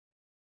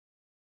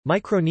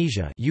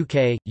Micronesia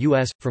UK,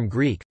 US, from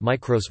Greek,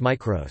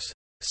 mikros,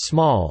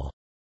 small,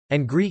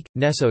 and Greek,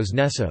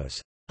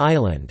 nessos,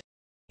 island,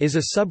 is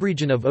a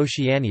subregion of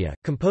Oceania,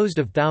 composed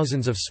of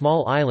thousands of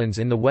small islands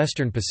in the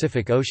western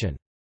Pacific Ocean.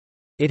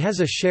 It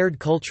has a shared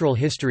cultural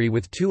history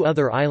with two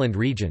other island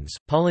regions,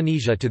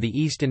 Polynesia to the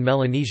east and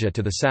Melanesia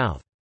to the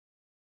south.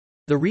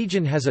 The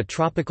region has a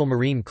tropical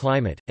marine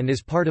climate, and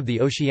is part of the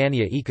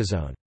Oceania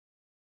ecozone.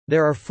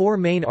 There are four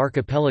main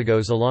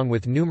archipelagos along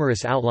with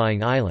numerous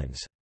outlying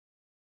islands.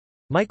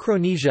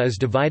 Micronesia is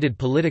divided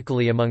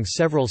politically among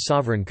several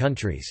sovereign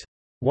countries.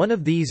 One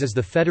of these is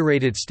the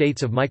Federated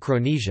States of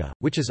Micronesia,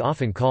 which is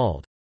often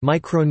called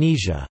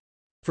Micronesia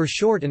for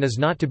short and is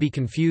not to be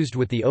confused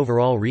with the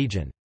overall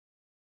region.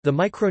 The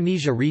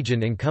Micronesia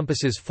region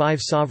encompasses 5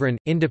 sovereign,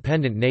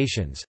 independent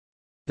nations: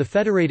 the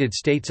Federated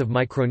States of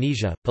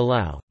Micronesia,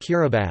 Palau,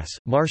 Kiribati,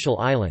 Marshall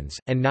Islands,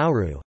 and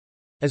Nauru,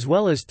 as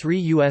well as 3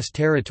 U.S.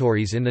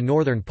 territories in the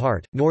northern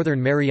part,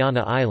 Northern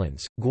Mariana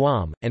Islands,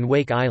 Guam, and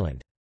Wake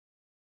Island.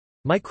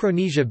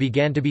 Micronesia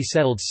began to be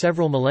settled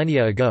several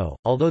millennia ago,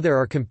 although there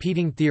are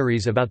competing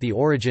theories about the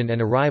origin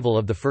and arrival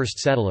of the first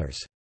settlers.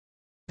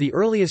 The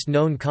earliest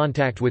known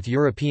contact with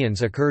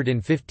Europeans occurred in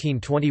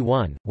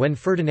 1521, when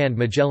Ferdinand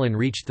Magellan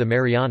reached the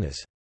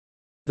Marianas.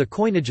 The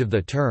coinage of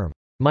the term,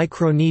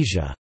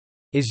 Micronesia,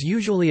 is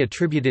usually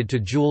attributed to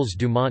Jules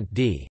Dumont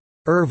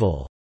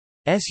d'Urville's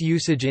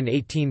usage in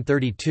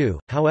 1832,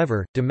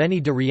 however,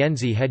 Domeni de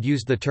Rienzi had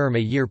used the term a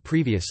year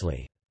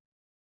previously.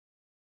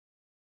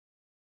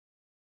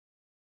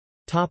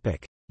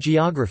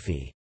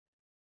 Geography.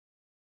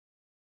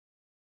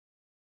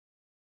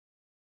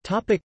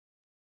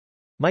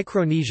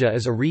 Micronesia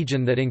is a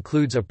region that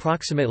includes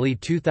approximately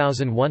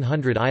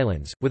 2,100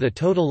 islands, with a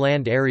total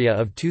land area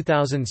of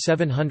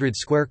 2,700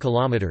 square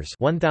kilometers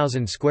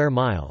 (1,000 square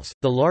miles),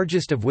 the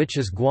largest of which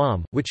is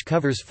Guam, which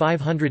covers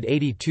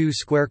 582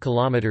 square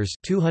kilometers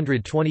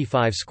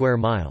 (225 square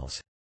miles).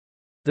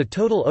 The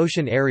total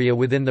ocean area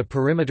within the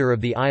perimeter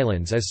of the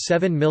islands is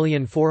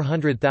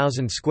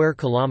 7,400,000 square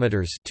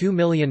kilometers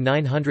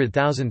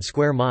 (2,900,000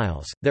 square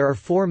miles). There are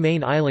 4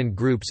 main island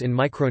groups in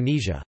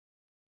Micronesia: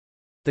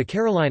 the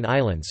Caroline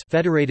Islands,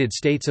 Federated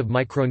States of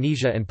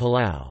Micronesia and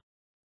Palau;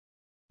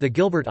 the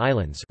Gilbert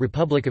Islands,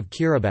 Republic of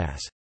Kiribati;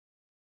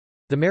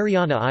 the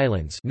Mariana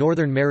Islands,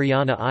 Northern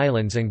Mariana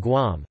Islands and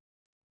Guam;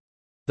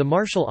 the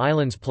Marshall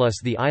Islands plus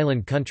the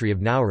island country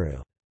of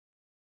Nauru.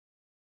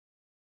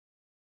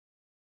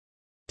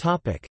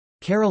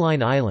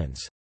 Caroline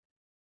Islands.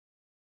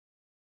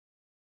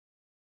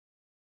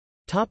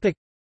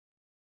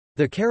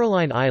 The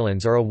Caroline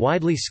Islands are a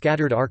widely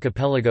scattered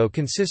archipelago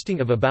consisting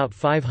of about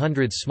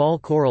 500 small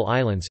coral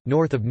islands,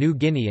 north of New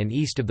Guinea and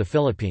east of the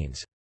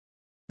Philippines.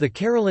 The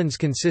Carolines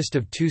consist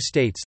of 2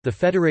 states, the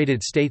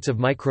Federated States of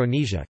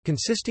Micronesia,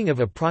 consisting of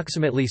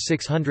approximately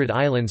 600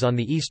 islands on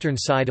the eastern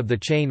side of the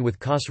chain with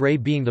Cos Ray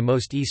being the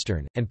most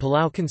eastern, and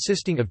Palau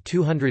consisting of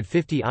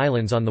 250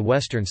 islands on the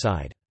western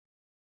side.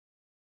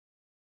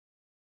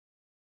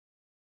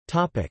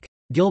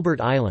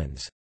 Gilbert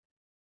Islands.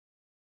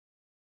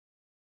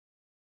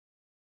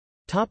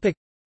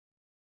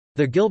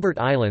 The Gilbert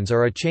Islands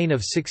are a chain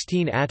of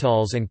 16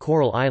 atolls and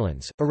coral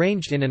islands,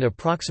 arranged in an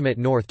approximate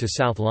north to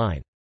south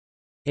line.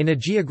 In a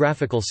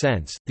geographical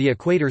sense, the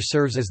equator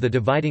serves as the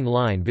dividing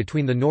line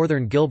between the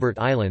northern Gilbert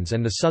Islands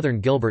and the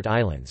southern Gilbert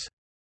Islands.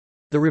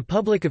 The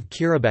Republic of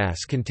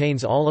Kiribati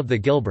contains all of the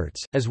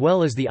Gilberts, as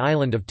well as the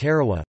island of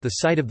Tarawa, the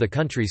site of the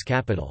country's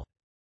capital.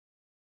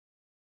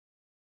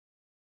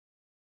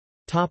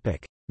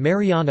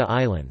 Mariana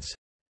Islands.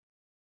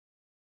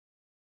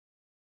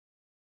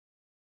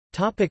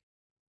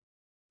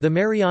 The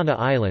Mariana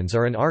Islands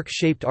are an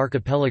arc-shaped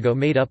archipelago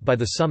made up by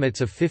the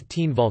summits of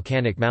 15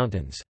 volcanic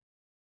mountains.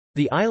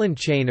 The island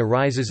chain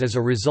arises as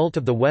a result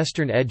of the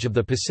western edge of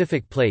the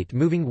Pacific Plate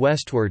moving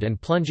westward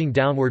and plunging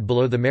downward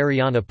below the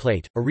Mariana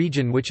Plate, a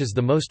region which is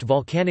the most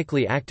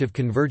volcanically active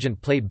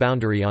convergent plate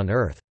boundary on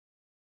Earth.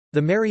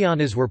 The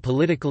Marianas were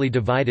politically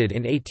divided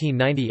in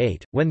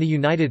 1898, when the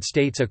United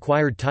States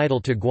acquired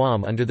title to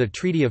Guam under the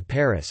Treaty of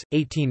Paris,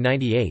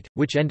 1898,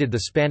 which ended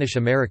the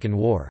Spanish–American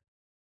War.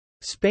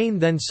 Spain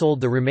then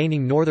sold the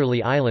remaining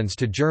northerly islands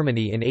to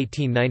Germany in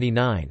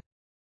 1899.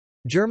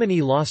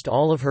 Germany lost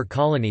all of her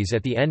colonies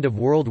at the end of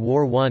World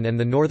War I, and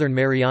the Northern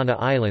Mariana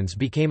Islands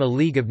became a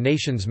League of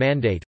Nations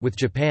mandate, with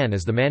Japan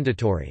as the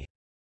mandatory.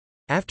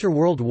 After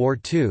World War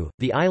II,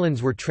 the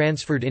islands were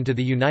transferred into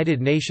the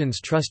United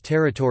Nations Trust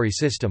Territory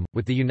System,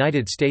 with the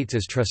United States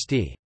as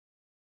trustee.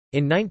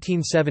 In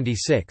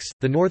 1976,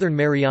 the Northern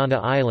Mariana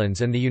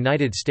Islands and the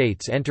United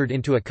States entered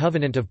into a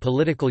covenant of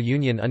political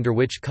union under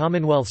which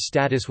Commonwealth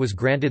status was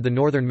granted the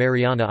Northern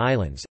Mariana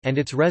Islands, and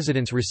its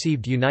residents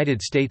received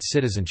United States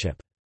citizenship.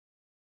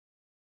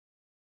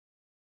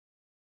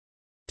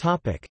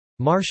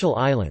 Marshall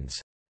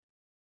Islands.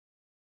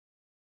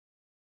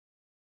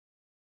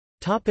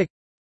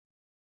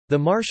 The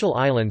Marshall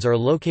Islands are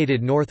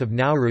located north of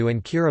Nauru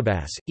and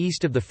Kiribati,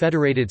 east of the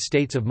Federated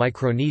States of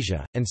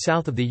Micronesia, and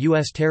south of the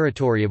U.S.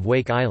 territory of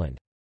Wake Island.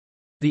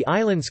 The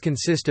islands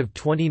consist of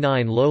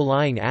 29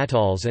 low-lying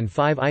atolls and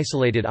 5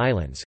 isolated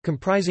islands,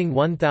 comprising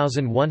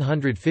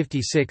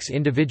 1,156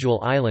 individual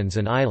islands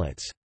and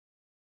islets.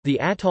 The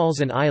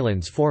atolls and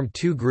islands form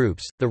two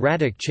groups, the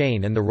Radak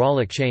chain and the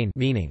Rawlak chain,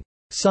 meaning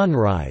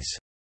sunrise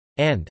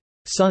and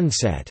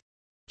sunset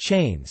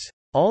chains.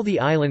 All the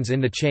islands in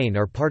the chain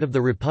are part of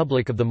the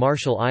Republic of the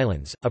Marshall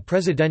Islands, a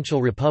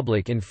presidential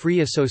republic in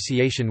free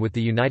association with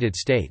the United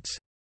States.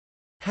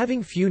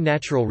 Having few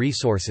natural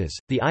resources,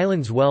 the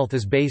island's wealth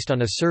is based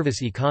on a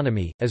service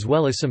economy, as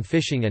well as some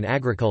fishing and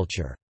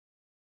agriculture.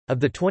 Of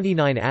the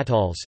 29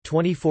 atolls,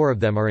 24 of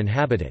them are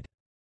inhabited.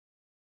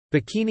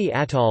 Bikini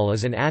Atoll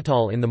is an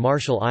atoll in the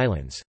Marshall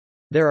Islands.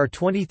 There are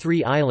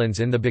 23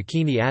 islands in the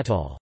Bikini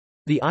Atoll.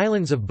 The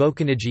islands of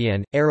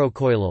Bokanajian,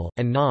 Arokoilal,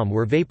 and Nam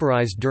were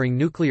vaporized during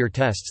nuclear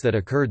tests that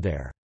occurred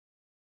there.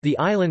 The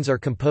islands are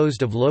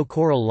composed of low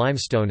coral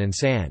limestone and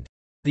sand.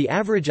 The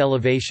average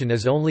elevation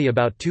is only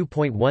about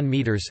 2.1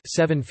 meters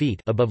 (7 feet)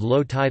 above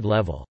low tide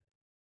level.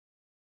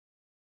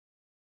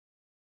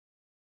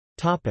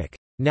 Topic: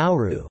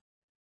 Nauru.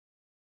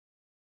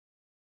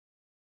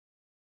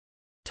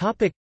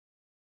 Topic: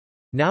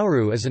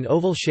 Nauru is an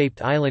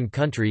oval-shaped island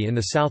country in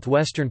the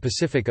southwestern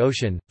Pacific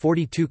Ocean,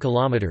 42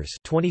 kilometers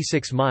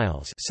 (26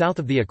 miles) south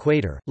of the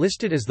equator,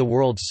 listed as the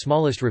world's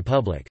smallest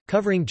republic,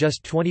 covering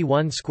just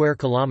 21 square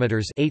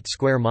kilometers (8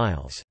 square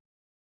miles).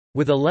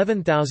 With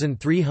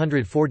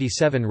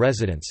 11,347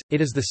 residents,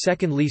 it is the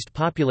second least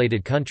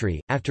populated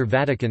country, after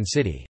Vatican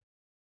City.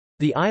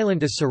 The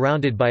island is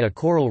surrounded by a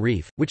coral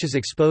reef, which is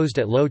exposed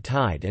at low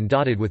tide and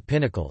dotted with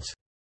pinnacles.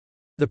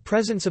 The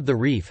presence of the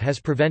reef has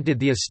prevented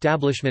the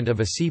establishment of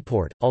a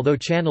seaport, although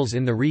channels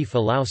in the reef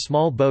allow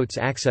small boats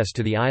access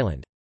to the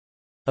island.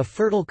 A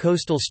fertile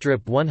coastal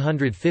strip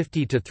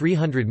 150 to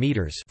 300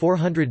 meters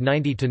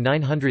 (490 to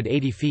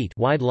 980 feet)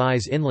 wide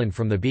lies inland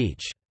from the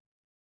beach.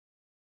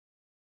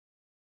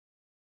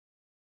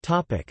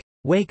 Topic: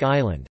 Wake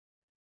Island.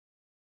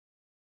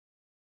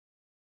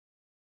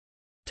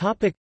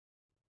 Topic: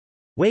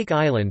 Wake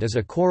Island is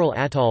a coral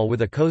atoll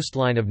with a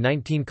coastline of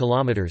 19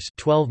 kilometers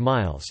 (12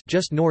 miles)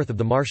 just north of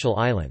the Marshall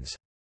Islands.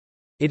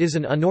 It is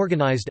an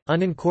unorganized,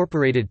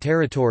 unincorporated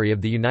territory of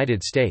the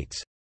United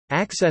States.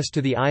 Access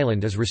to the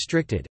island is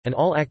restricted, and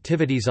all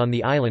activities on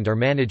the island are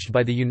managed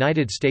by the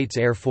United States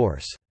Air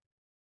Force.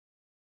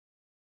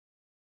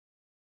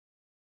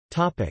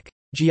 Topic: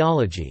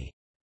 Geology.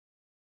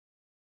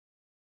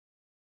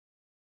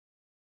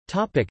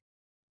 Topic: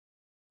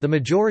 The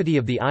majority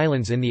of the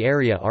islands in the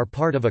area are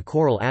part of a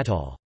coral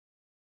atoll.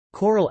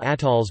 Coral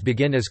atolls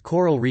begin as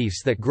coral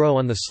reefs that grow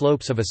on the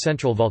slopes of a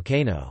central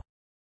volcano.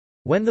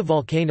 When the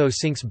volcano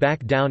sinks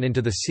back down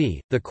into the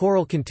sea, the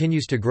coral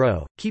continues to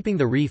grow, keeping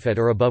the reef at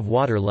or above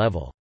water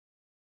level.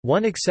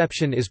 One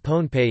exception is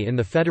Pohnpei in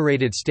the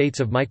Federated States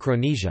of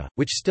Micronesia,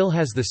 which still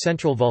has the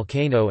central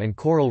volcano and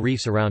coral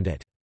reefs around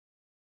it.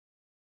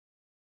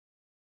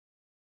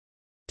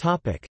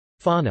 Topic: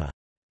 Fauna.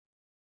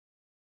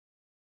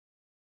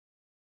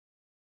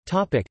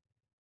 Topic: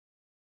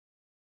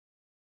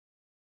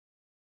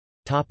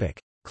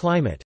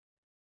 Climate.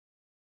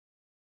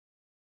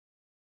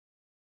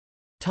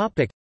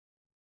 Topic: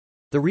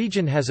 The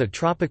region has a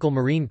tropical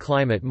marine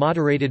climate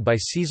moderated by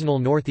seasonal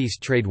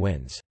northeast trade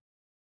winds.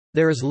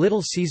 There is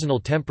little seasonal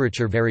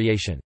temperature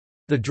variation.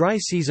 The dry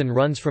season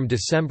runs from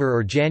December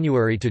or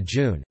January to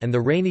June, and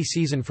the rainy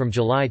season from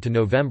July to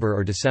November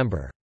or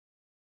December.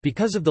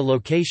 Because of the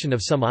location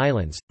of some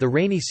islands, the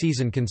rainy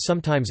season can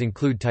sometimes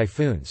include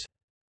typhoons.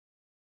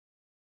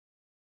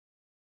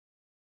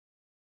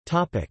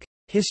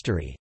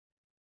 History.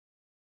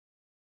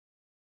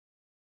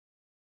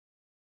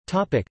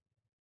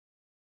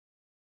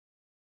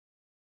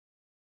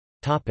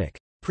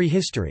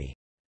 Prehistory.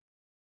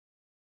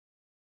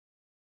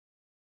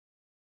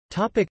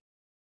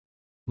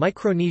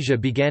 Micronesia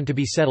began to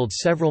be settled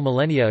several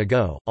millennia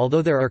ago,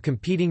 although there are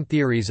competing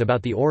theories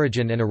about the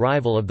origin and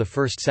arrival of the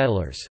first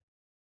settlers.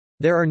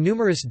 There are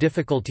numerous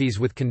difficulties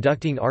with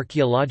conducting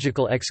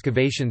archaeological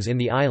excavations in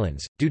the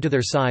islands, due to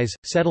their size,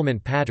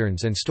 settlement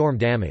patterns and storm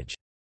damage.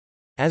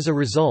 As a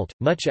result,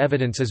 much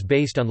evidence is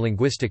based on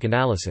linguistic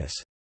analysis.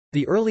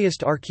 The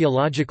earliest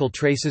archaeological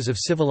traces of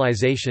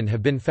civilization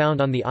have been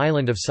found on the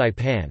island of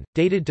Saipan,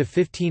 dated to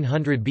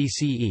 1500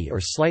 BCE or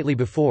slightly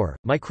before.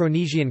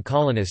 Micronesian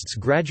colonists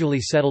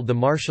gradually settled the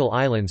Marshall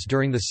Islands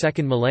during the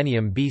second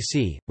millennium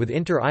BC, with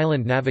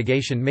inter-island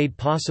navigation made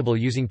possible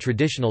using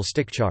traditional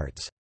stick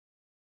charts.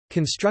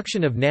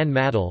 Construction of Nan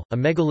Madol, a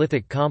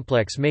megalithic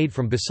complex made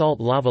from basalt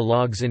lava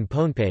logs in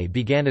Pohnpei,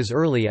 began as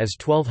early as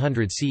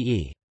 1200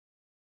 CE.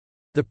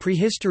 The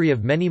prehistory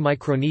of many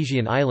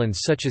Micronesian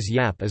islands such as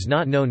Yap is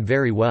not known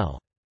very well.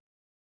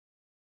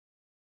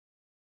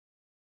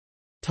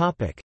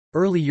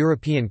 Early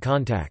European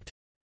contact.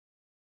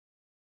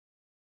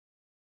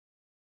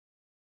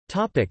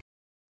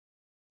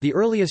 The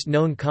earliest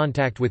known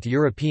contact with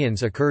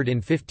Europeans occurred in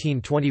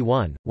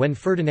 1521, when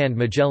Ferdinand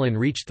Magellan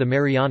reached the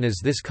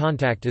Marianas. This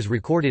contact is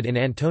recorded in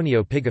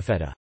Antonio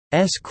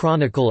Pigafetta's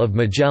Chronicle of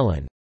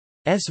Magellan.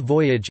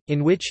 voyage,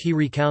 in which he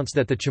recounts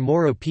that the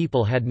Chamorro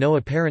people had no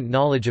apparent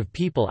knowledge of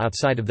people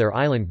outside of their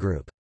island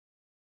group.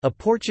 A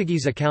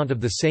Portuguese account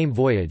of the same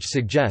voyage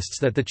suggests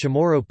that the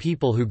Chamorro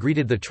people who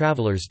greeted the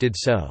travelers did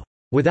so,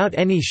 "without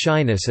any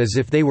shyness as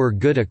if they were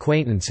good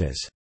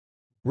acquaintances,"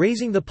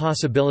 raising the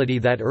possibility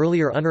that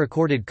earlier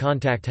unrecorded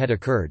contact had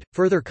occurred.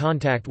 Further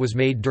contact was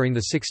made during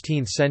the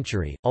 16th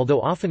century,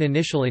 although often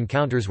initial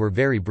encounters were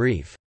very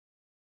brief.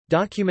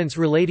 Documents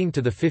relating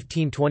to the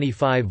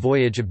 1525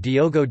 voyage of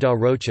Diogo da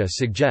Rocha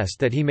suggest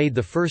that he made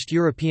the first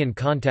European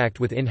contact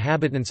with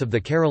inhabitants of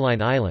the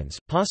Caroline Islands,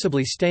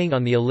 possibly staying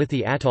on the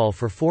Alethi atoll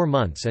for 4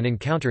 months and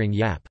encountering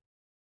Yap.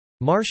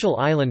 Marshall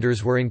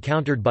Islanders were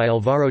encountered by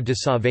Alvaro de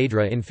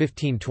Saavedra in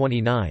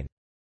 1529.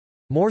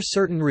 More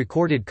certain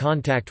recorded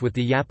contact with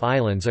the Yap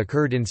Islands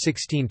occurred in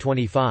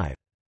 1625.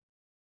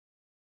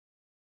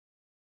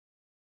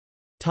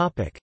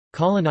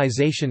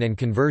 Colonization and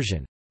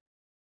conversion.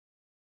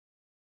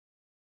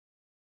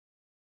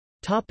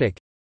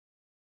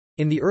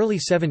 In the early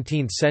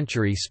 17th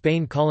century,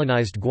 Spain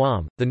colonized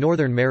Guam, the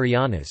Northern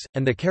Marianas,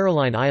 and the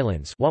Caroline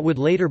Islands, what would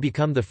later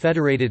become the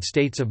Federated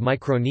States of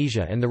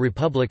Micronesia and the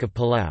Republic of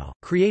Palau,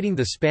 creating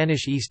the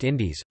Spanish East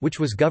Indies, which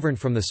was governed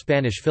from the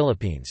Spanish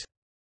Philippines.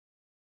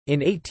 In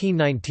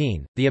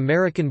 1819, the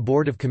American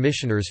Board of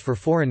Commissioners for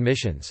Foreign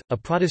Missions, a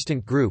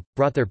Protestant group,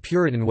 brought their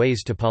Puritan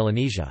ways to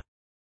Polynesia.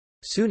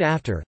 Soon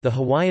after, the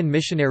Hawaiian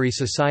Missionary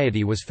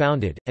Society was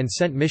founded, and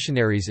sent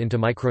missionaries into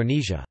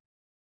Micronesia.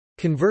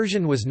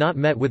 Conversion was not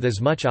met with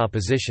as much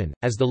opposition,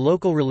 as the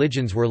local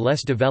religions were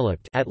less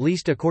developed, at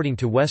least according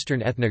to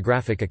Western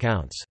ethnographic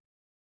accounts.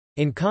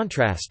 In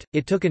contrast,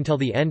 it took until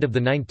the end of the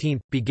 19th,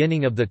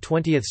 beginning of the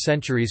 20th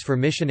centuries for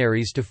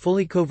missionaries to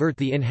fully convert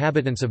the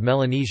inhabitants of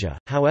Melanesia.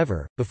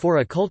 However, before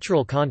a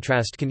cultural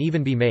contrast can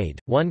even be made,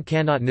 one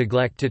cannot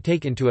neglect to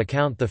take into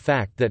account the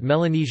fact that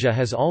Melanesia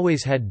has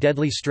always had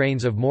deadly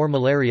strains of more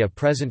malaria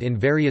present in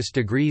various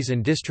degrees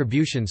and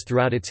distributions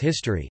throughout its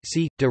history,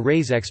 see de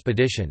Rey's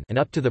expedition, and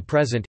up to the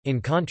present. In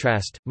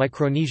contrast,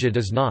 Micronesia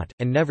does not,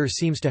 and never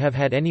seems to have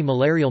had any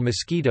malarial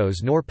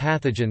mosquitoes nor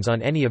pathogens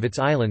on any of its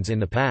islands in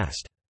the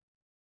past.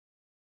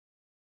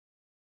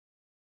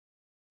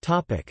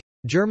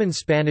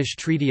 German-Spanish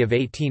Treaty of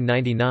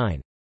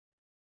 1899.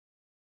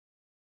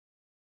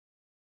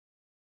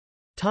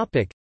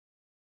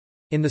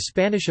 In the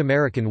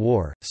Spanish–American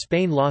War,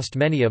 Spain lost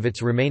many of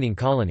its remaining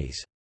colonies.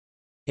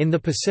 In the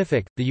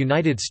Pacific, the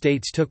United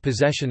States took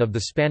possession of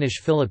the Spanish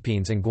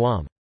Philippines and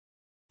Guam.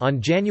 On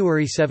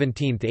January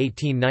 17,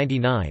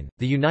 1899,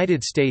 the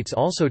United States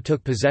also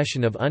took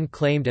possession of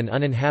unclaimed and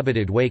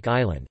uninhabited Wake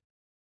Island.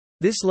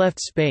 This left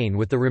Spain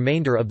with the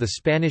remainder of the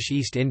Spanish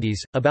East Indies,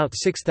 about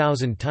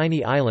 6,000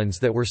 tiny islands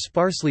that were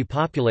sparsely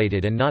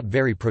populated and not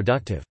very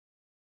productive.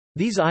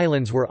 These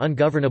islands were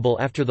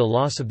ungovernable after the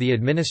loss of the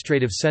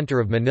administrative center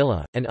of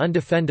Manila, and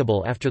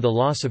undefendable after the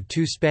loss of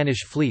 2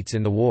 Spanish fleets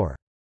in the war.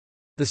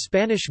 The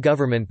Spanish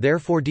government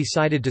therefore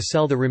decided to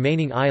sell the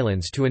remaining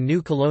islands to a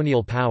new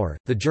colonial power,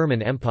 the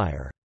German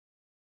Empire.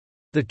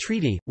 The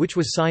treaty, which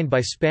was signed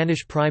by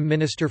Spanish Prime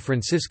Minister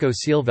Francisco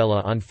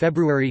Silvela on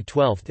February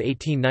 12,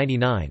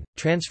 1899,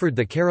 transferred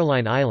the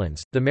Caroline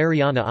Islands, the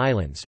Mariana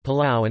Islands,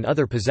 Palau and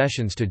other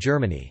possessions to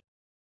Germany.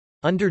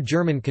 Under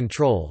German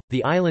control,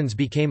 the islands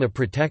became a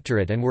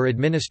protectorate and were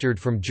administered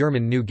from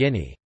German New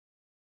Guinea.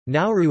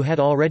 Nauru had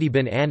already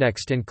been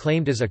annexed and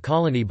claimed as a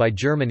colony by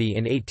Germany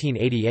in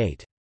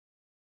 1888.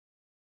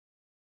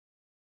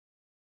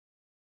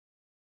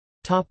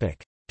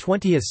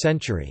 20th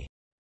century.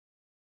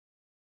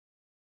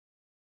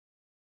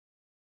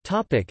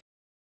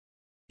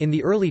 In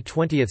the early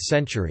 20th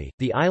century,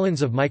 the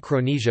islands of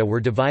Micronesia were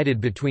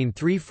divided between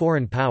 3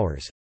 foreign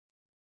powers.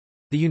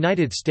 The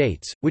United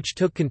States, which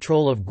took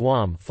control of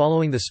Guam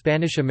following the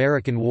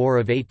Spanish–American War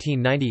of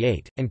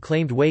 1898, and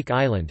claimed Wake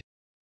Island.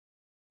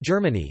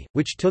 Germany,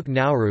 which took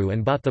Nauru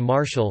and bought the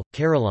Marshall,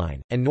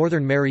 Caroline, and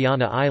Northern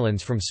Mariana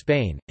Islands from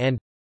Spain, and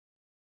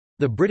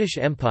the British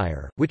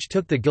Empire, which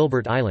took the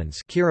Gilbert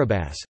Islands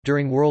Kiribati.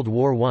 During World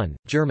War I,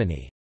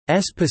 Germany's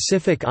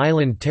Pacific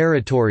Island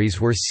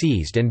territories were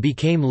seized and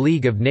became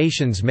League of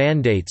Nations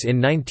mandates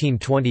in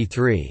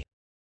 1923.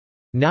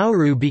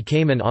 Nauru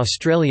became an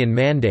Australian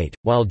mandate,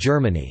 while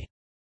Germany's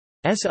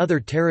other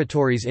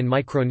territories in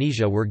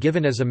Micronesia were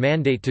given as a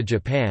mandate to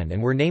Japan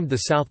and were named the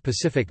South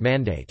Pacific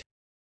Mandate.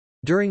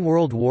 During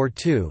World War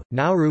II,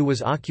 Nauru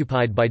was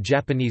occupied by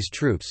Japanese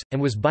troops,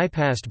 and was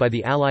bypassed by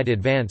the Allied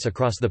advance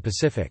across the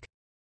Pacific.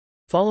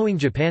 Following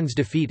Japan's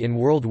defeat in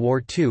World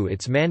War II,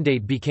 its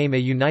mandate became a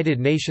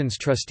United Nations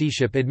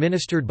trusteeship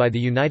administered by the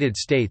United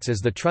States as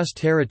the Trust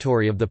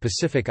Territory of the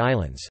Pacific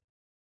Islands.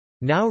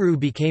 Nauru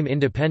became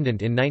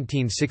independent in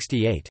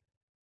 1968.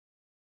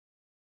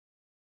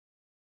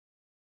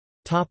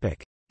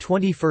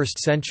 21st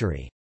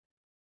century.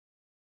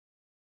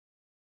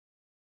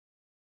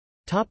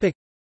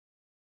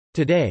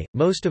 Today,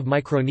 most of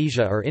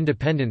Micronesia are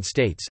independent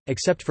states,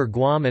 except for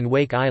Guam and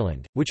Wake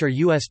Island, which are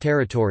U.S.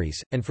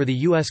 territories, and for the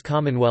U.S.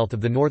 Commonwealth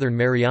of the Northern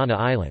Mariana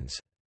Islands.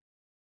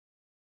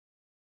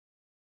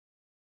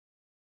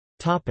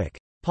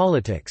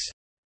 Politics.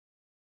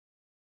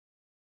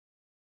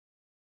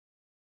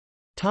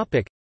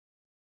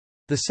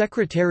 The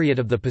Secretariat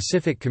of the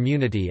Pacific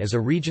Community is a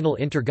regional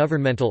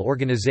intergovernmental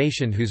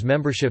organization whose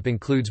membership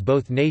includes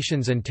both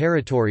nations and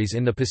territories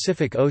in the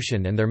Pacific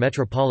Ocean and their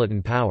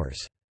metropolitan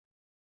powers.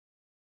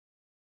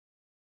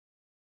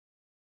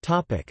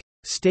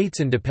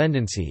 States and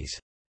dependencies.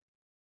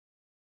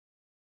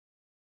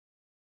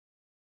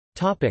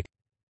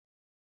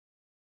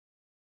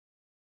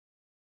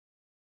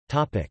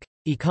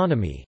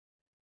 Economy.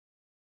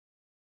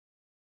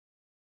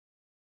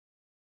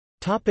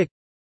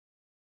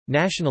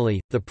 Nationally,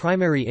 the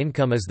primary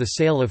income is the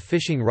sale of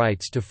fishing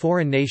rights to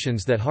foreign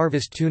nations that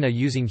harvest tuna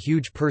using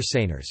huge purse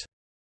seiners.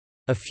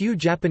 A few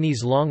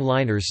Japanese long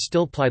liners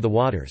still ply the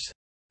waters.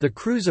 The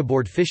crews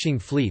aboard fishing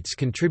fleets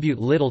contribute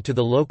little to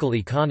the local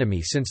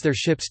economy since their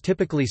ships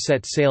typically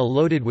set sail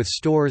loaded with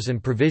stores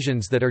and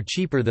provisions that are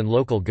cheaper than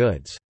local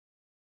goods.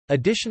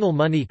 Additional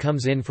money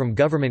comes in from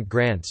government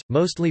grants,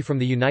 mostly from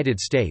the United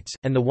States,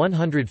 and the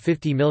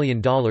 $150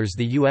 million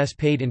the U.S.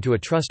 paid into a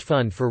trust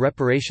fund for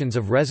reparations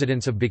of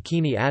residents of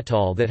Bikini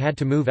Atoll that had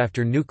to move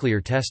after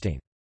nuclear testing.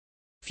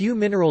 Few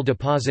mineral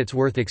deposits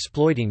worth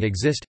exploiting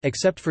exist,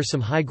 except for some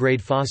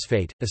high-grade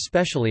phosphate,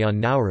 especially on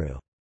Nauru.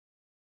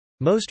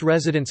 Most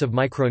residents of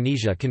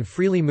Micronesia can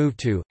freely move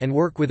to, and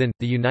work within,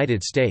 the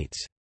United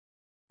States.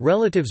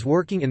 Relatives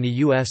working in the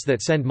U.S.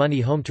 that send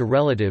money home to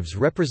relatives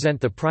represent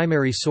the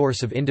primary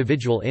source of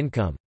individual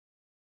income.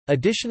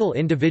 Additional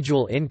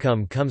individual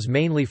income comes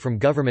mainly from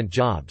government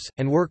jobs,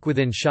 and work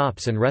within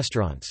shops and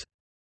restaurants.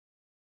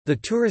 The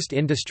tourist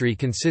industry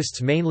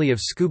consists mainly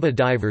of scuba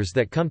divers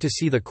that come to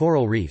see the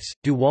coral reefs,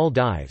 do wall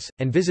dives,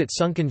 and visit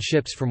sunken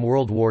ships from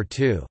World War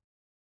II.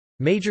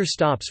 Major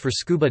stops for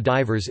scuba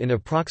divers in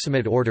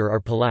approximate order are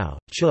Palau,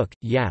 Chuuk,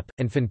 Yap,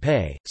 and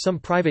Fanpei. Some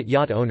private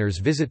yacht owners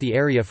visit the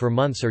area for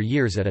months or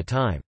years at a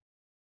time.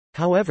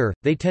 However,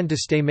 they tend to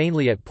stay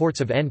mainly at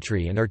ports of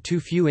entry and are too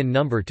few in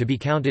number to be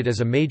counted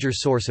as a major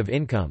source of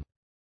income.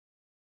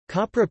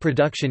 Copra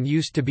production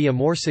used to be a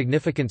more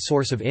significant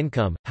source of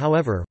income,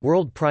 however,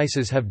 world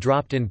prices have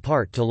dropped in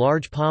part to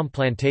large palm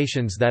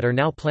plantations that are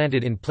now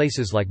planted in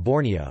places like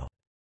Borneo.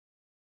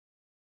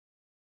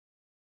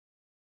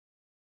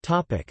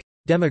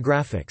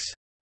 Demographics.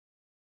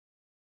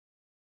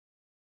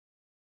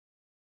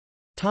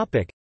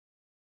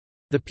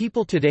 The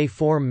people today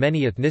form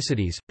many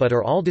ethnicities, but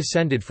are all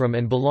descended from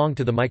and belong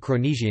to the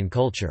Micronesian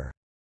culture.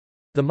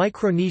 The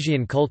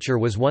Micronesian culture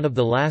was one of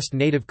the last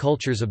native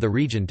cultures of the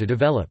region to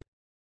develop.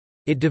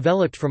 It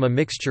developed from a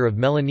mixture of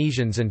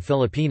Melanesians and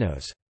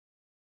Filipinos.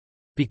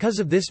 Because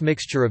of this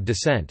mixture of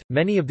descent,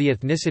 many of the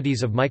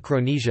ethnicities of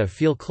Micronesia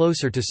feel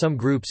closer to some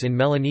groups in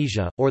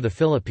Melanesia, or the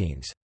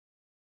Philippines.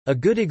 A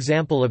good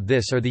example of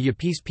this are the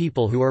Yapese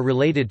people who are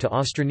related to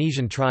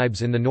Austronesian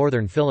tribes in the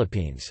northern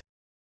Philippines.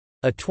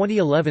 A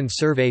 2011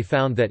 survey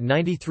found that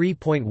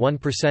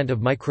 93.1% of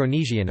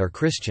Micronesian are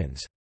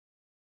Christians.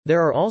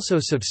 There are also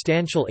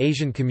substantial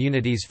Asian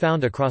communities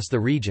found across the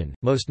region,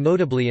 most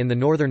notably in the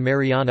Northern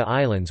Mariana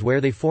Islands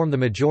where they form the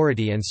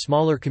majority, and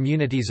smaller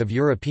communities of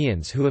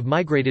Europeans who have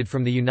migrated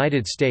from the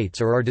United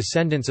States or are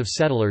descendants of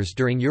settlers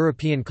during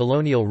European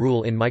colonial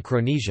rule in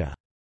Micronesia.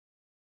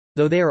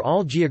 Though they are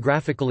all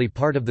geographically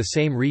part of the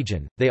same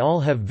region, they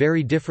all have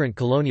very different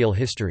colonial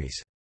histories.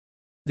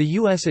 The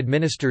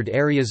U.S.-administered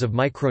areas of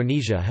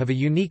Micronesia have a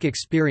unique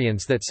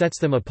experience that sets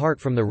them apart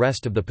from the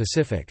rest of the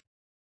Pacific.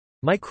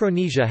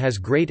 Micronesia has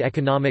great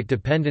economic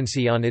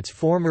dependency on its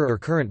former or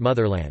current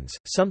motherlands,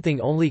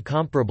 something only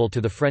comparable to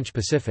the French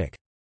Pacific.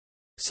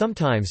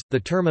 Sometimes,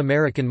 the term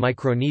American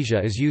Micronesia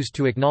is used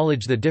to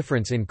acknowledge the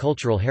difference in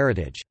cultural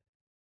heritage.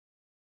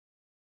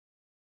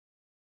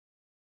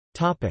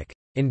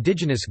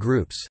 Indigenous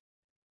groups.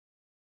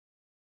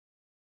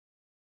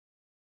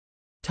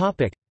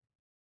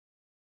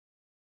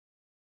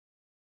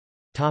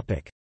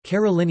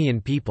 Carolinian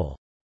people.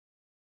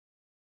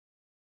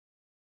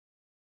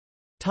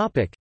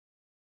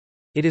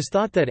 It is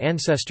thought that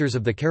ancestors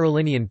of the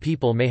Carolinian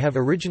people may have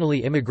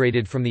originally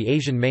immigrated from the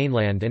Asian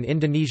mainland and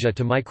Indonesia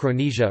to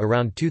Micronesia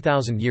around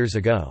 2,000 years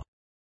ago.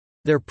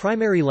 Their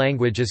primary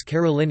language is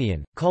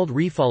Carolinian, called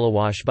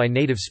Refalawash by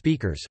native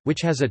speakers, which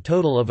has a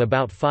total of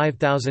about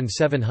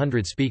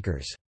 5,700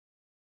 speakers.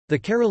 The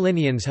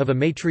Carolinians have a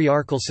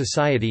matriarchal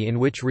society in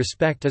which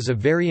respect is a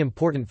very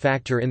important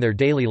factor in their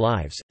daily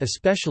lives,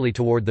 especially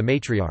toward the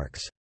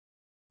matriarchs.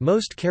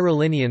 Most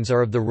Carolinians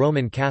are of the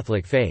Roman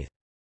Catholic faith.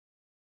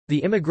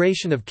 The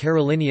immigration of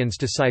Carolinians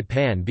to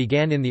Saipan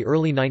began in the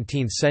early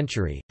 19th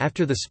century,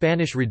 after the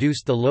Spanish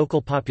reduced the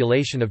local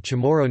population of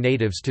Chamorro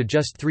natives to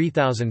just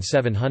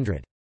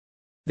 3,700.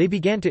 They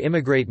began to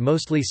immigrate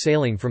mostly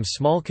sailing from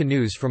small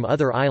canoes from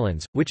other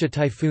islands, which a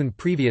typhoon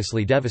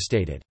previously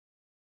devastated.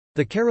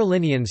 The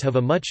Carolinians have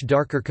a much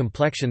darker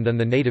complexion than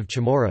the native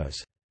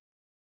Chamorros.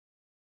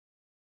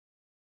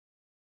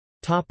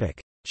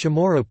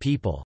 Chamorro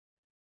people.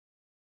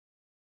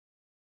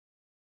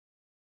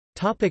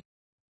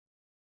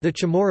 The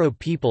Chamorro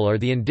people are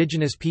the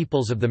indigenous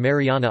peoples of the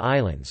Mariana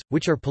Islands,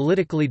 which are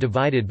politically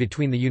divided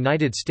between the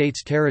United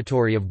States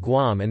territory of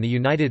Guam and the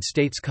United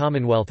States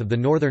Commonwealth of the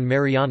Northern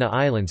Mariana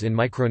Islands in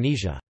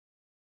Micronesia.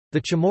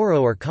 The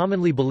Chamorro are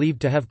commonly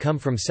believed to have come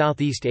from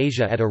Southeast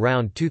Asia at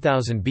around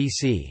 2000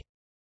 BC.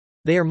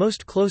 They are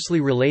most closely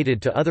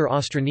related to other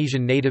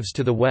Austronesian natives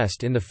to the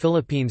west in the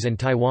Philippines and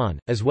Taiwan,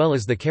 as well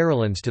as the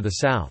Carolines to the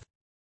south.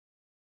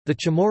 The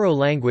Chamorro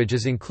language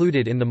is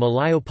included in the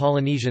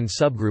Malayo-Polynesian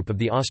subgroup of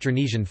the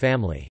Austronesian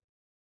family.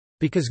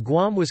 Because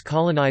Guam was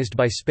colonized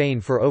by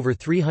Spain for over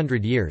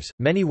 300 years,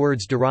 many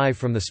words derive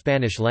from the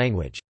Spanish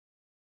language.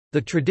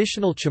 The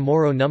traditional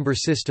Chamorro number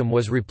system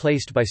was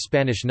replaced by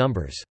Spanish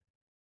numbers.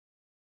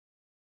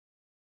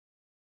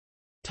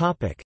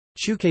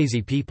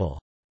 Chukese people.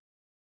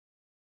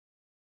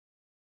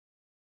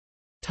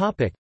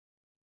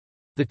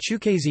 The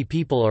Chukese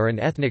people are an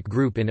ethnic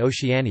group in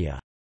Oceania.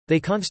 They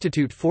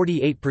constitute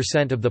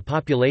 48% of the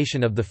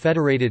population of the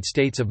Federated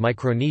States of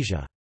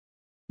Micronesia.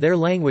 Their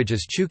language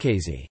is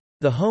Chukese.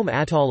 The home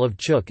atoll of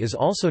Chuuk is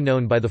also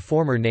known by the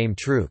former name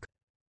Truk.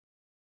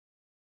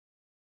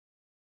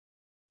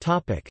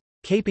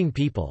 Caping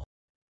people.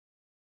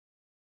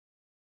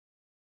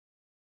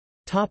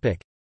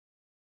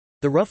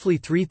 The roughly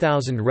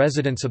 3,000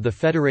 residents of the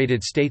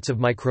Federated States of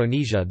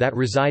Micronesia that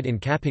reside in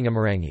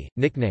Kapingamarangi,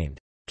 nicknamed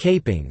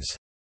Capings,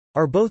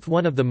 are both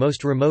one of the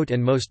most remote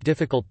and most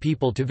difficult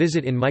people to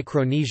visit in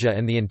Micronesia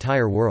and the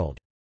entire world.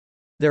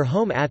 Their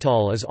home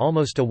atoll is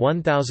almost a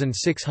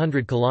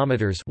 1,600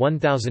 kilometers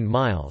 (1,000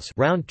 miles)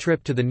 round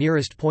trip to the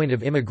nearest point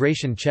of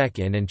immigration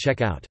check-in and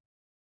check-out.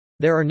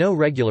 There are no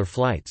regular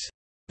flights.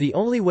 The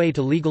only way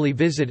to legally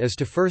visit is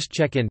to first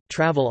check in,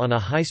 travel on a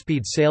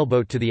high-speed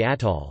sailboat to the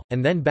atoll,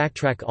 and then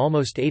backtrack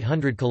almost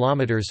 800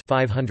 kilometers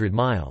 (500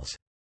 miles).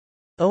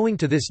 Owing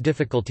to this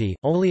difficulty,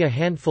 only a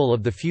handful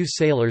of the few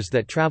sailors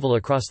that travel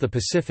across the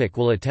Pacific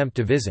will attempt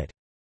to visit.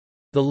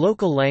 The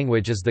local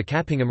language is the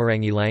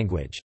Kapingamarangi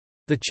language.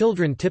 The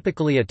children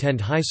typically attend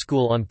high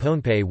school on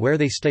Pohnpei, where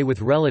they stay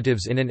with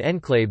relatives in an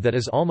enclave that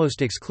is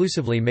almost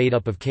exclusively made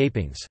up of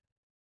Capings.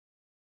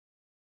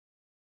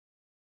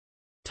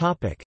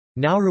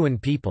 Nauruan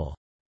people.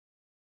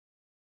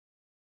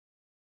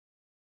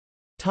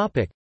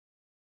 The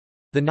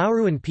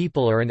Nauruan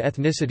people are an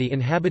ethnicity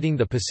inhabiting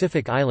the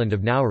Pacific island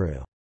of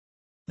Nauru.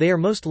 They are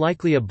most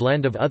likely a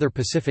blend of other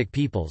Pacific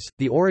peoples.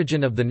 The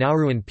origin of the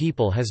Nauruan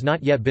people has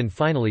not yet been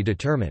finally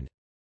determined.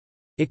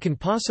 It can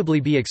possibly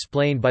be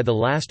explained by the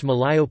last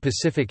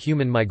Malayo-Pacific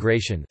human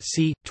migration,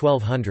 c.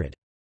 1200.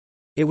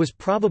 It was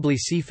probably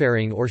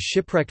seafaring or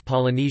shipwrecked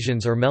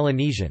Polynesians or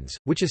Melanesians,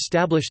 which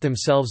established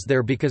themselves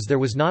there because there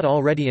was not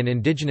already an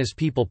indigenous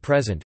people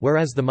present,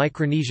 whereas the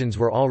Micronesians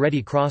were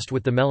already crossed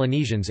with the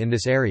Melanesians in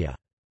this area.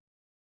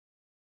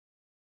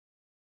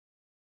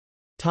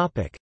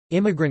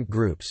 Immigrant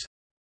groups.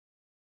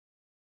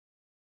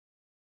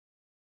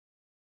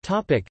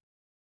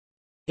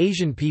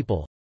 Asian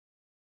people.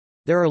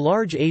 There are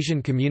large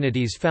Asian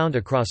communities found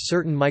across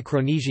certain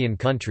Micronesian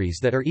countries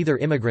that are either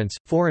immigrants,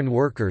 foreign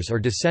workers or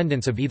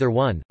descendants of either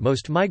one.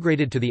 Most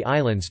migrated to the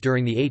islands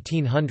during the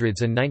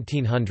 1800s and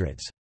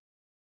 1900s.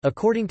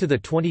 According to the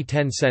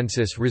 2010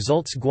 census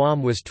results,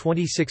 Guam was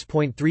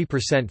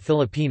 26.3%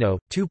 Filipino,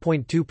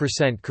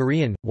 2.2%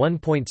 Korean,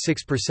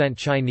 1.6%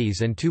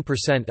 Chinese and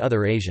 2%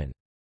 other Asian.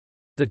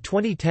 The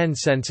 2010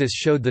 census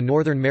showed the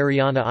Northern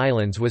Mariana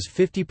Islands was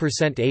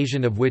 50%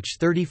 Asian, of which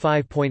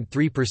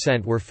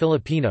 35.3% were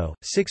Filipino,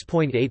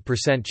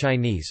 6.8%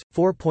 Chinese,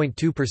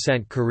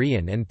 4.2%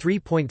 Korean and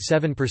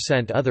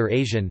 3.7% other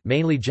Asian,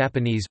 mainly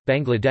Japanese,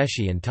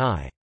 Bangladeshi and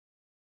Thai.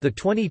 The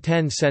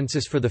 2010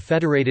 census for the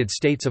Federated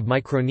States of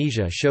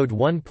Micronesia showed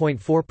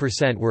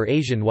 1.4% were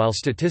Asian, while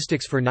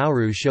statistics for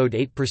Nauru showed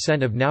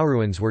 8% of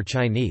Nauruans were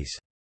Chinese.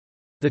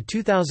 The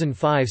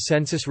 2005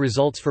 census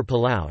results for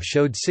Palau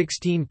showed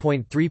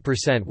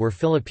 16.3% were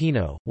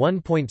Filipino,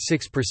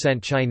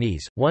 1.6%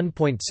 Chinese,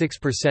 1.6%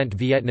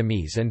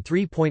 Vietnamese and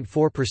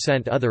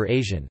 3.4% other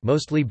Asian,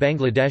 mostly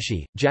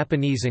Bangladeshi,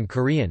 Japanese and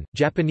Korean.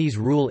 Japanese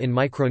rule in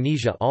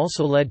Micronesia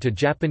also led to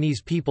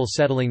Japanese people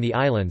settling the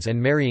islands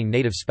and marrying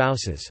native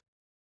spouses.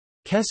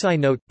 Kesai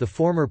note, the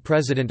former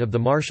president of the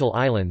Marshall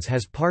Islands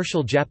has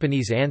partial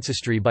Japanese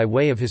ancestry by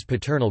way of his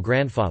paternal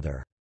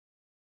grandfather.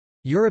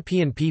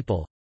 European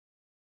people.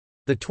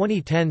 The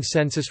 2010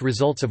 census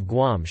results of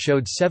Guam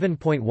showed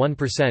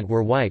 7.1%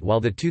 were white, while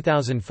the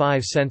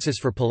 2005 census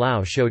for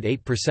Palau showed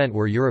 8%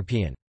 were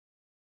European.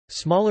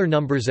 Smaller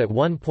numbers at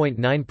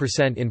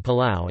 1.9% in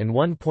Palau and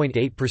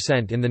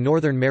 1.8% in the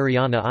Northern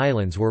Mariana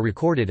Islands were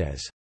recorded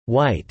as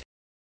white.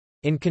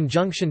 In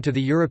conjunction to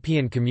the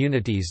European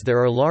communities,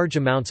 there are large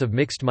amounts of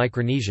mixed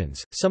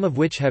Micronesians, some of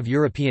which have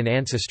European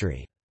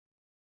ancestry.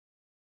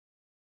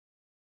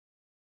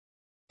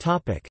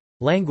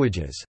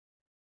 Languages.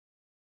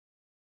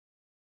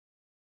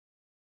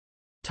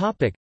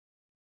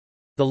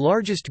 The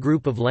largest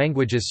group of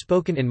languages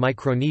spoken in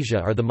Micronesia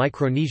are the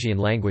Micronesian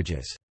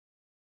languages.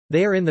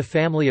 They are in the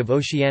family of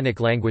Oceanic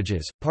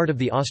languages, part of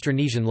the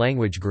Austronesian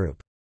language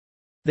group.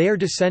 They are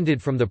descended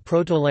from the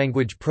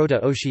proto-language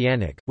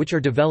Proto-Oceanic, which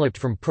are developed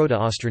from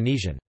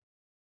Proto-Austronesian.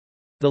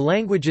 The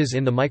languages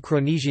in the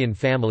Micronesian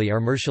family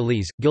are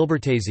Murcialese,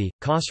 Gilbertese,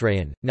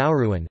 Kosraean,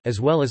 Nauruan, as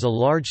well as a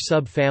large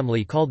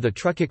sub-family called the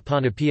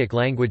Trukic-Ponapeaic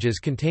languages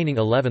containing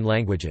 11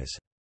 languages.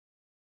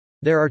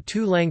 There are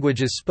 2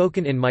 languages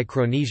spoken in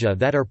Micronesia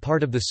that are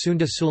part of the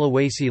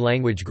Sunda-Sulawesi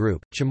language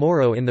group,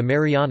 Chamorro in the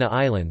Mariana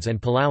Islands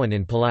and Palauan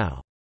in Palau.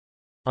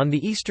 On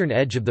the eastern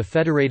edge of the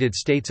Federated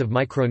States of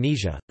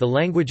Micronesia, the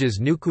languages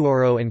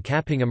Nukuoro and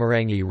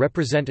Kapingamarangi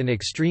represent an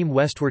extreme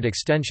westward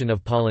extension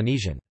of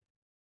Polynesian.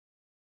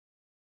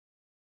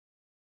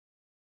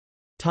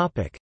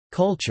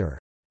 Culture.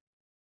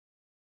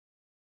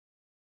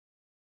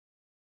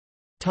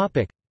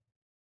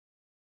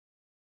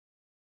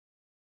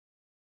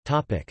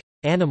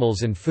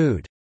 Animals and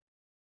food.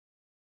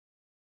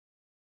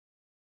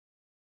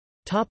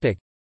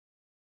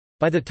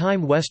 By the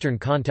time Western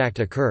contact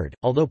occurred,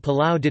 although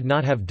Palau did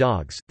not have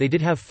dogs, they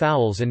did have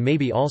fowls and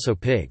maybe also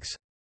pigs.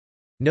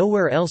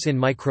 Nowhere else in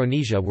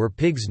Micronesia were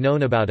pigs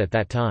known about at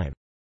that time.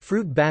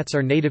 Fruit bats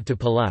are native to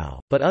Palau,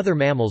 but other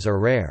mammals are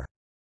rare.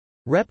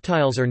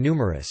 Reptiles are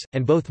numerous,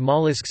 and both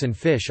mollusks and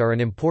fish are an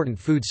important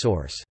food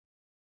source.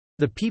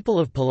 The people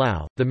of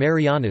Palau, the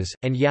Marianas,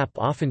 and Yap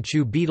often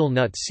chew betel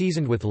nut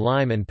seasoned with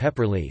lime and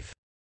pepper leaf.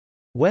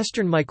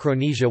 Western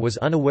Micronesia was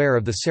unaware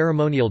of the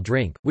ceremonial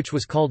drink, which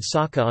was called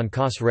saka on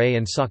Kosrae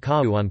and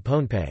sakau on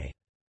Pohnpei.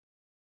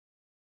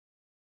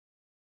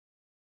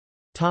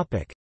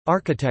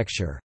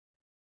 Architecture.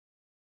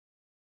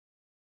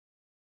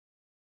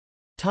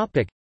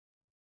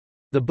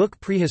 The book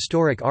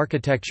Prehistoric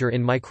Architecture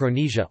in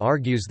Micronesia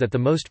argues that the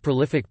most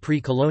prolific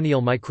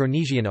pre-colonial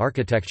Micronesian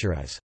architecture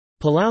is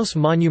Palau's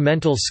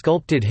monumental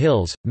sculpted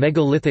hills,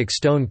 megalithic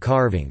stone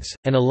carvings,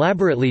 and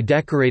elaborately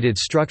decorated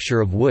structure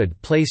of wood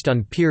placed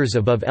on piers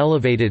above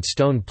elevated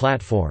stone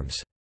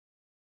platforms.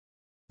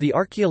 The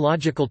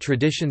archaeological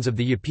traditions of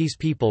the Yapese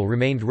people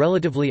remained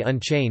relatively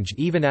unchanged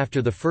even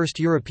after the first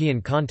European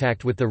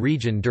contact with the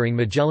region during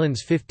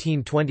Magellan's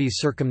 1520s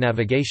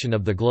circumnavigation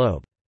of the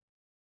globe.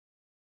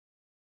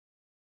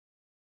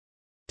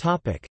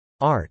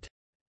 Art.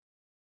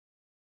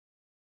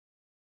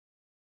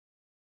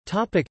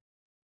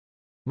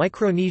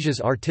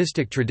 Micronesia's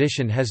artistic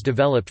tradition has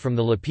developed from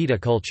the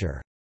Lapita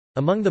culture.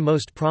 Among the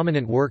most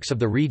prominent works of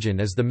the region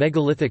is the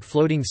megalithic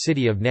floating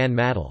city of Nan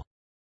Madol.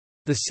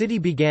 The city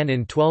began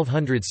in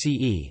 1200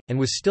 CE, and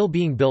was still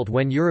being built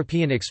when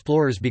European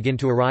explorers began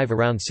to arrive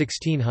around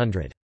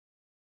 1600.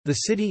 The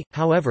city,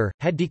 however,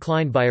 had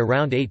declined by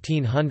around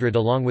 1800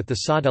 along with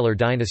the Saudelar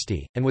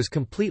dynasty, and was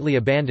completely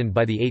abandoned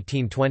by the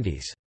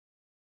 1820s.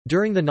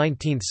 During the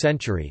 19th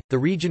century, the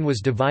region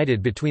was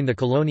divided between the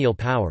colonial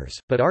powers,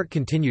 but art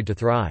continued to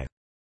thrive.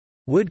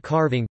 Wood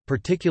carving,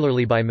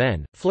 particularly by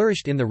men,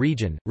 flourished in the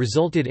region,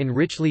 resulted in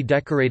richly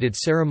decorated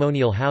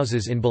ceremonial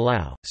houses in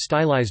Palau,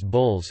 stylized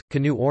bowls,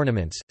 canoe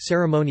ornaments,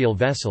 ceremonial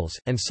vessels,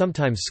 and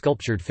sometimes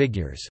sculptured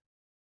figures.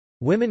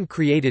 Women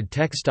created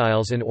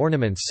textiles and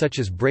ornaments such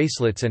as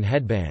bracelets and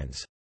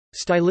headbands.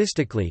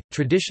 Stylistically,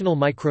 traditional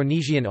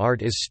Micronesian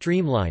art is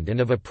streamlined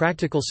and of a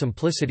practical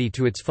simplicity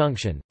to its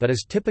function, but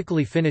is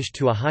typically finished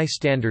to a high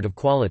standard of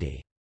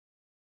quality.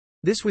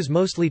 This was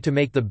mostly to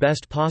make the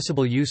best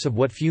possible use of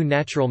what few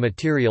natural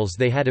materials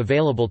they had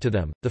available to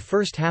them. The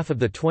first half of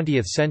the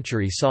 20th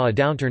century saw a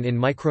downturn in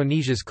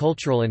Micronesia's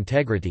cultural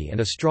integrity and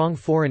a strong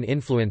foreign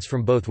influence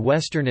from both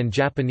Western and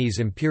Japanese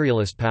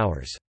imperialist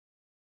powers.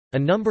 A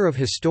number of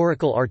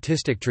historical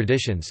artistic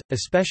traditions,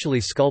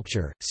 especially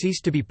sculpture,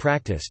 ceased to be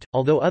practiced,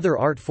 although other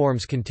art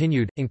forms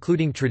continued,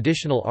 including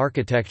traditional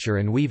architecture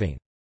and weaving.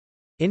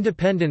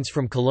 Independence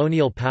from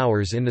colonial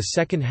powers in the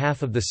second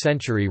half of the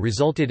century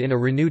resulted in a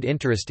renewed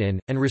interest in,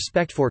 and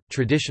respect for,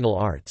 traditional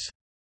arts.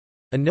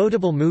 A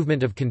notable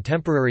movement of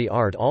contemporary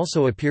art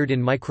also appeared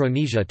in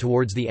Micronesia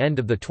towards the end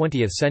of the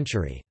 20th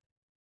century.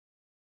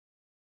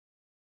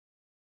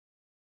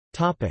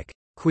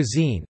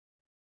 Cuisine.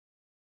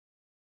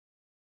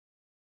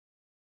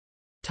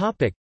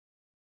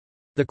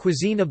 The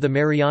cuisine of the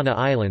Mariana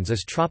Islands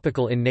is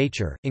tropical in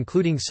nature,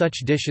 including such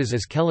dishes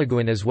as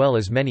kelaguan as well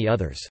as many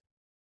others.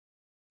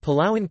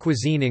 Palauan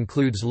cuisine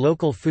includes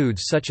local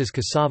foods such as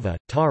cassava,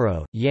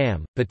 taro,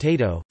 yam,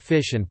 potato,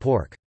 fish and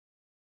pork.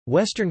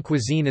 Western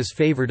cuisine is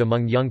favored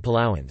among young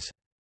Palauans.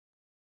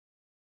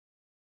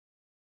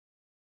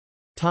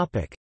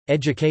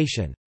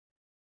 Education.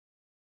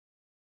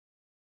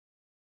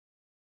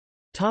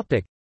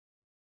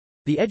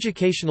 The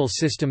educational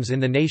systems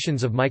in the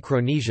nations of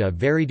Micronesia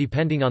vary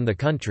depending on the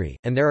country,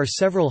 and there are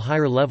several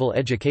higher-level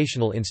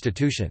educational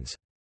institutions.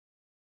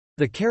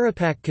 The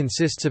Carapac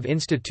consists of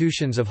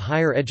institutions of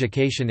higher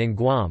education in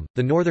Guam,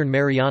 the Northern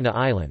Mariana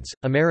Islands,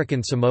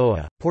 American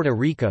Samoa, Puerto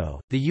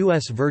Rico, the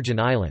U.S. Virgin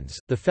Islands,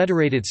 the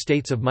Federated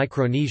States of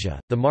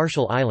Micronesia, the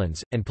Marshall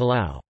Islands, and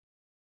Palau.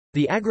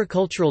 The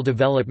agricultural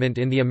development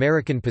in the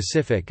American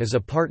Pacific is a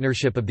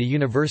partnership of the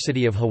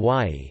University of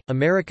Hawaii,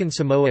 American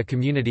Samoa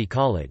Community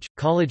College,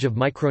 College of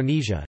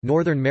Micronesia,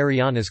 Northern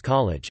Marianas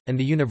College, and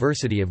the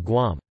University of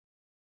Guam.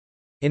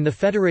 In the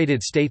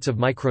Federated States of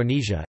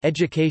Micronesia,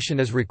 education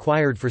is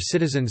required for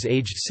citizens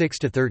aged 6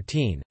 to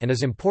 13, and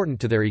is important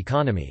to their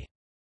economy.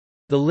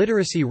 The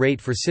literacy rate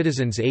for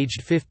citizens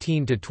aged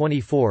 15 to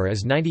 24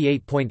 is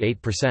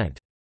 98.8%.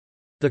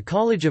 The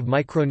College of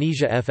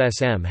Micronesia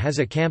FSM has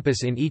a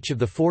campus in each of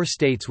the 4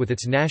 states with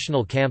its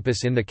national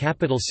campus in the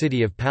capital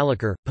city of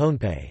Palikir,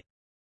 Pohnpei.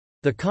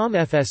 The COM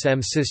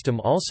FSM system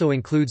also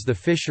includes the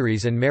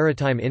Fisheries and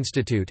Maritime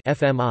Institute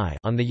 (FMI)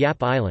 on the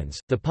Yap Islands.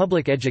 The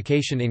public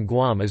education in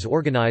Guam is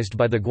organized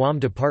by the Guam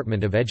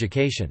Department of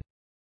Education.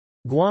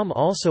 Guam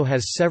also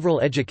has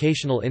several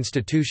educational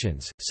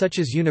institutions, such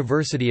as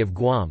University of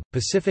Guam,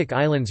 Pacific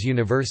Islands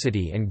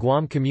University, and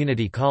Guam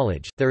Community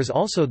College. There is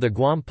also the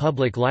Guam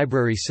Public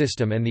Library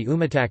System and the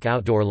Umatak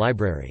Outdoor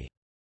Library.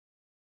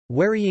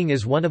 Wherrying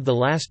is one of the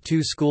last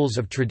 2 schools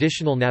of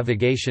traditional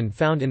navigation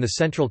found in the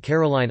Central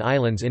Caroline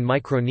Islands in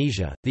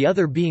Micronesia, the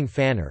other being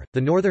Fanner.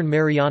 The Northern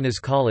Marianas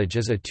College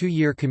is a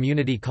 2-year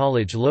community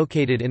college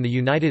located in the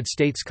United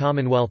States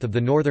Commonwealth of the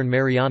Northern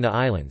Mariana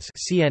Islands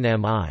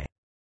 (CNMI).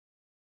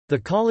 The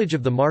College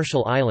of the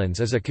Marshall Islands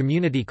is a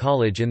community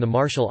college in the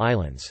Marshall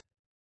Islands.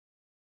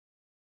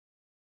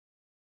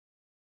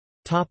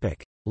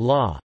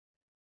 Law.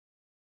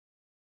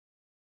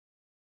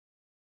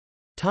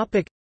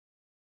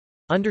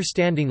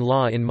 Understanding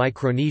Law in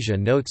Micronesia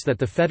notes that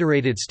the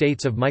Federated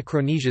States of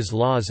Micronesia's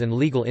laws and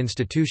legal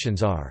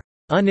institutions are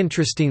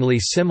uninterestingly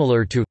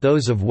similar to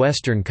those of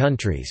Western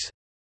countries.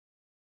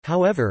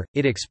 However,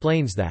 it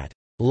explains that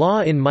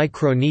law in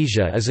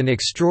Micronesia is an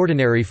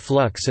extraordinary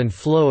flux and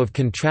flow of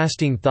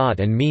contrasting thought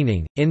and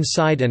meaning,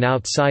 inside and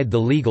outside the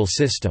legal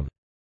system.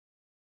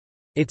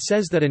 It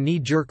says that a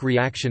knee-jerk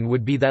reaction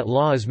would be that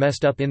law is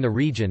messed up in the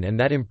region and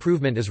that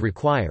improvement is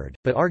required,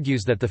 but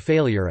argues that the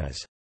failure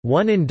is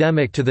one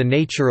endemic to the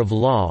nature of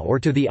law or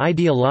to the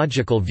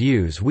ideological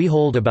views we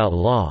hold about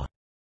law.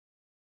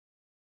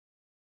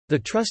 The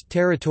Trust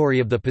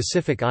Territory of the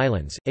Pacific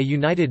Islands, a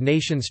United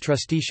Nations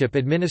trusteeship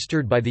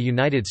administered by the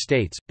United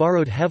States,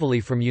 borrowed heavily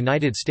from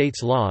United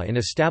States law in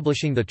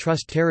establishing the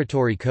Trust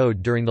Territory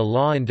Code during the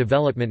law and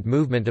development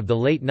movement of the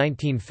late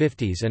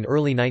 1950s and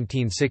early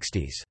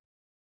 1960s.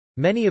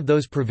 Many of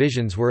those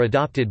provisions were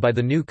adopted by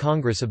the new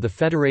Congress of the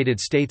Federated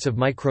States of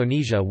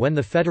Micronesia when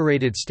the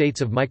Federated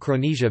States of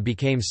Micronesia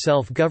became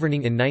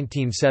self-governing in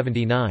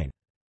 1979.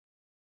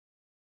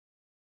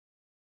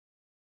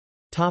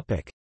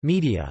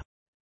 Media.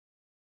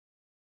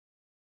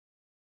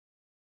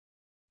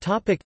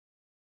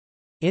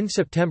 In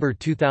September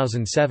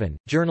 2007,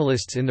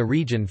 journalists in the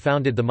region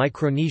founded the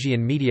Micronesian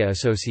Media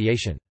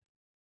Association.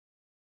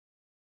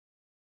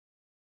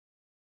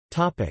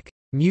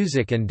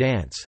 Music and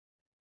dance.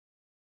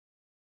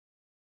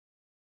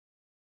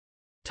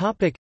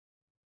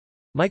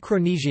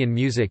 Micronesian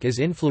music is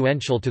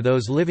influential to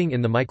those living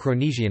in the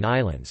Micronesian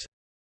islands.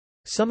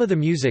 Some of the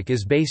music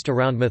is based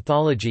around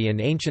mythology and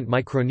ancient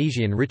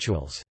Micronesian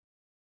rituals.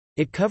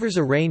 It covers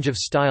a range of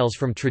styles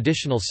from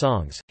traditional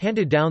songs,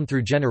 handed down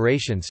through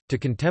generations, to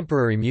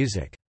contemporary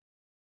music.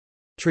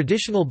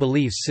 Traditional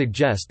beliefs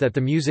suggest that the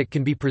music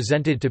can be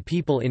presented to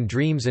people in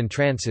dreams and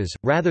trances,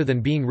 rather than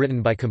being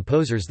written by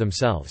composers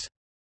themselves.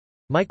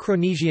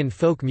 Micronesian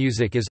folk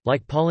music is,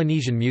 like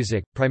Polynesian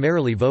music,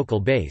 primarily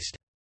vocal-based.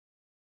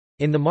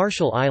 In the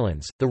Marshall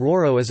Islands, the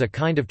roro is a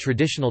kind of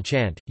traditional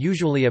chant,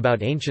 usually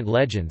about ancient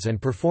legends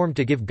and performed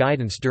to give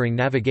guidance during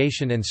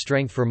navigation and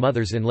strength for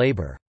mothers in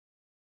labor.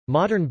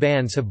 Modern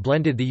bands have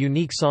blended the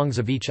unique songs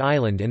of each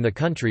island in the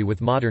country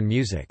with modern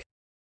music.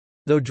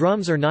 Though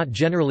drums are not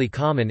generally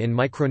common in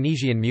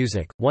Micronesian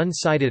music,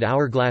 one-sided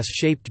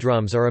hourglass-shaped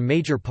drums are a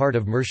major part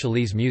of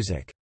Marshallese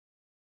music.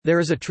 There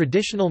is a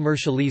traditional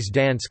Marshallese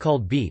dance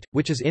called beat,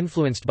 which is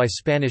influenced by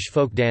Spanish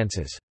folk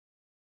dances.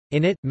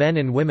 In it, men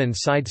and women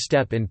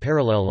sidestep in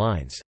parallel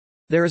lines.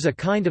 There is a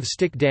kind of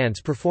stick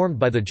dance performed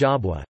by the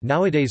Jabwa,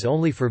 nowadays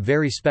only for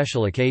very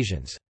special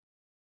occasions.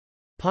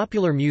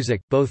 Popular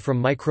music, both from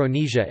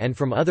Micronesia and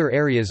from other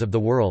areas of the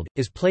world,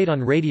 is played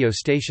on radio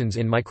stations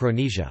in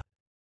Micronesia.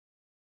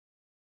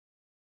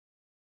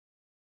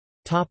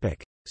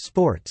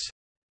 Sports.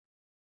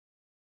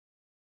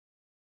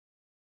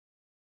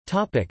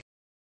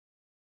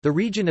 The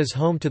region is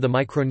home to the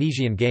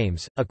Micronesian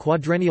Games, a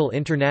quadrennial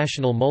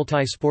international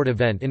multi-sport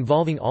event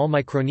involving all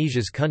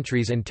Micronesia's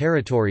countries and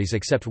territories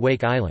except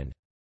Wake Island.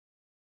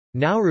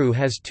 Nauru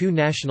has 2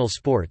 national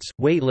sports,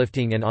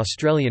 weightlifting and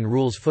Australian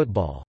rules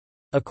football.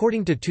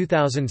 According to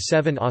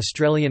 2007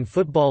 Australian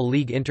Football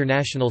League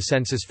international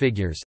census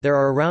figures, there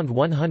are around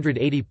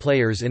 180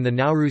 players in the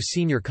Nauru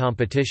senior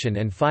competition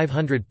and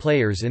 500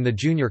 players in the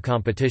junior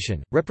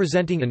competition,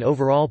 representing an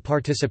overall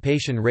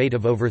participation rate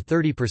of over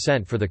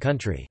 30% for the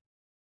country.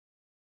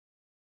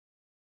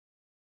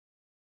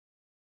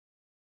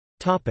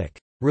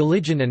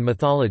 Religion and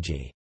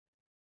mythology.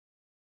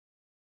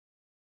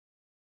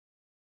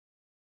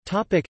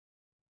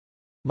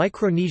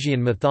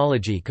 Micronesian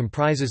mythology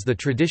comprises the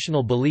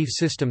traditional belief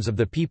systems of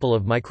the people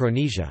of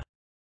Micronesia.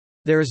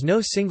 There is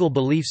no single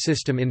belief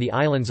system in the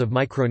islands of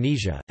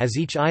Micronesia, as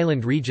each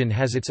island region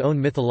has its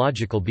own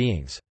mythological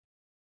beings.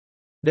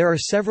 There are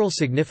several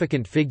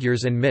significant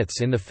figures and myths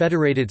in the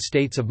Federated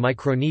States of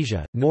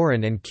Micronesia,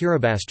 Noran and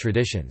Kiribati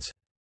traditions.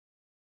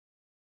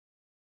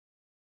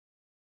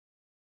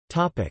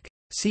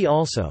 See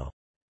also.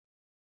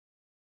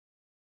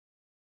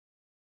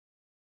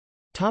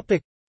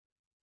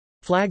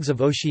 Flags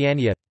of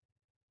Oceania.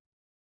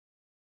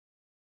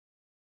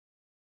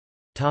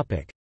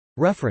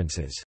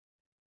 References.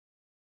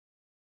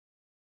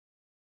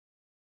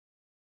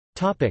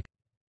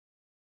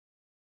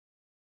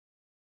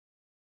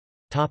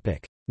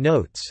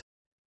 Notes.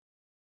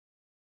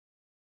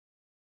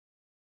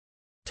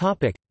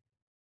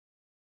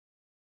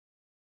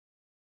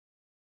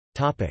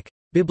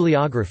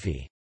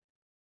 Bibliography.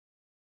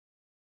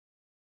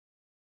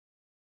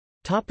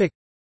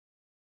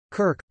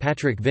 Kirk,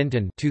 Patrick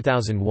Vinton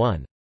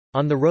 2001.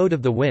 On the Road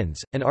of the Winds,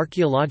 An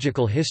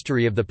Archaeological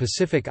History of the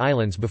Pacific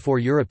Islands Before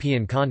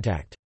European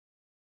Contact.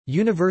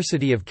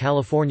 University of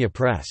California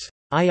Press.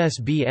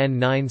 ISBN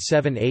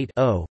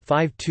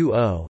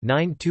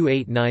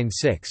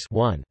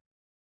 978-0-520-92896-1.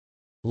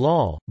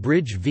 Lal,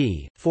 Bridge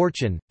v.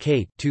 Fortune,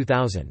 Kate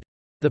 2000.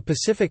 The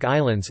Pacific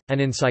Islands, An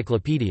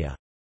Encyclopedia.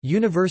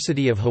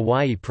 University of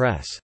Hawaii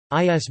Press.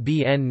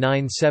 ISBN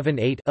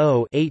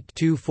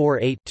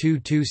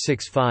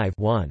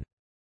 978-0-8248-2265-1.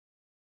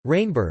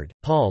 Rainbird,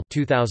 Paul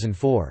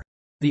 2004.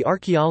 The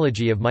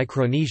Archaeology of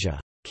Micronesia.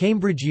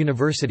 Cambridge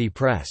University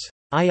Press.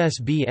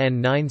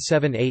 ISBN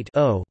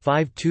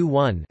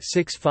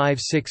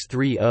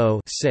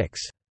 978-0-521-65630-6.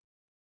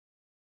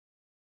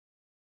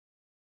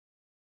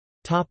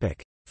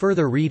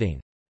 Further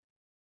reading.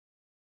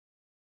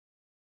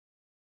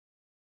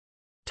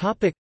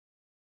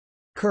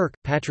 Kirk,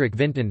 Patrick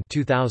Vinton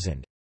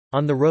 2000.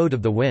 On the Road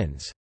of the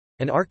Winds.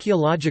 An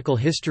Archaeological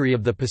History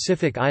of the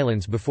Pacific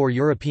Islands Before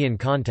European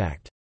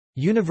Contact.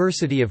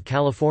 University of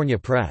California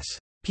Press.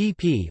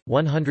 pp.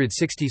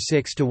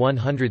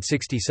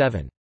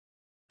 166–167.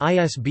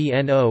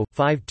 ISBN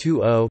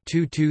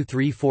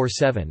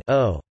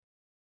 0-520-22347-0.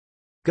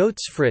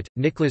 Goetz-Fritt,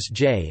 Nicholas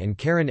J. and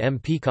Karen M.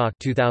 Peacock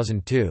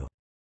 2002.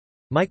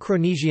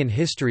 Micronesian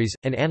Histories,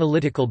 An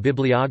Analytical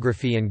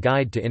Bibliography and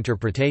Guide to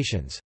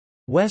Interpretations.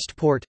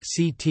 Westport,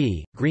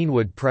 C.T.,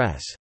 Greenwood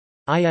Press.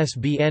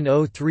 ISBN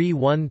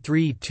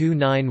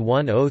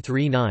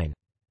 0313291039.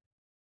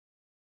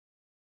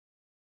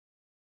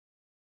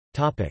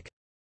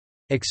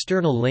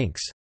 External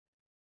links.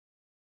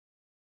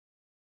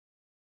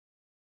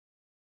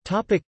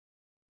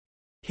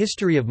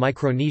 History of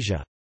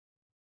Micronesia.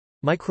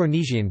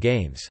 Micronesian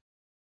Games